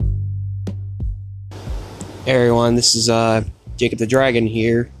Hey everyone, this is Jacob the Dragon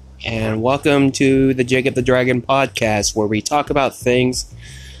here, and welcome to the Jacob the Dragon podcast, where we talk about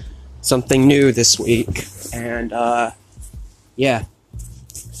something new this week. And yeah,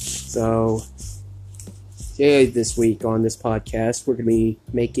 so today, this week on this podcast, we're gonna be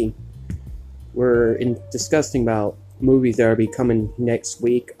discussing about movies that are be coming next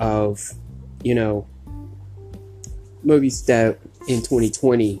week of, movies that in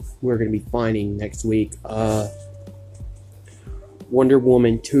 2020 we're going to be finding next week. Wonder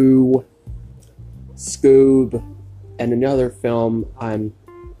Woman 2, Scoob, and another film I'm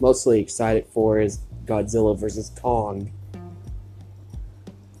mostly excited for is Godzilla vs. Kong.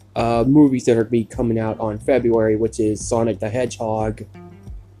 Movies that are be coming out on February, which is Sonic the Hedgehog.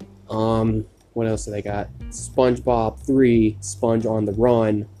 What else do they got? SpongeBob 3, Sponge on the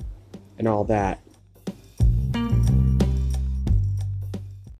Run, and all that.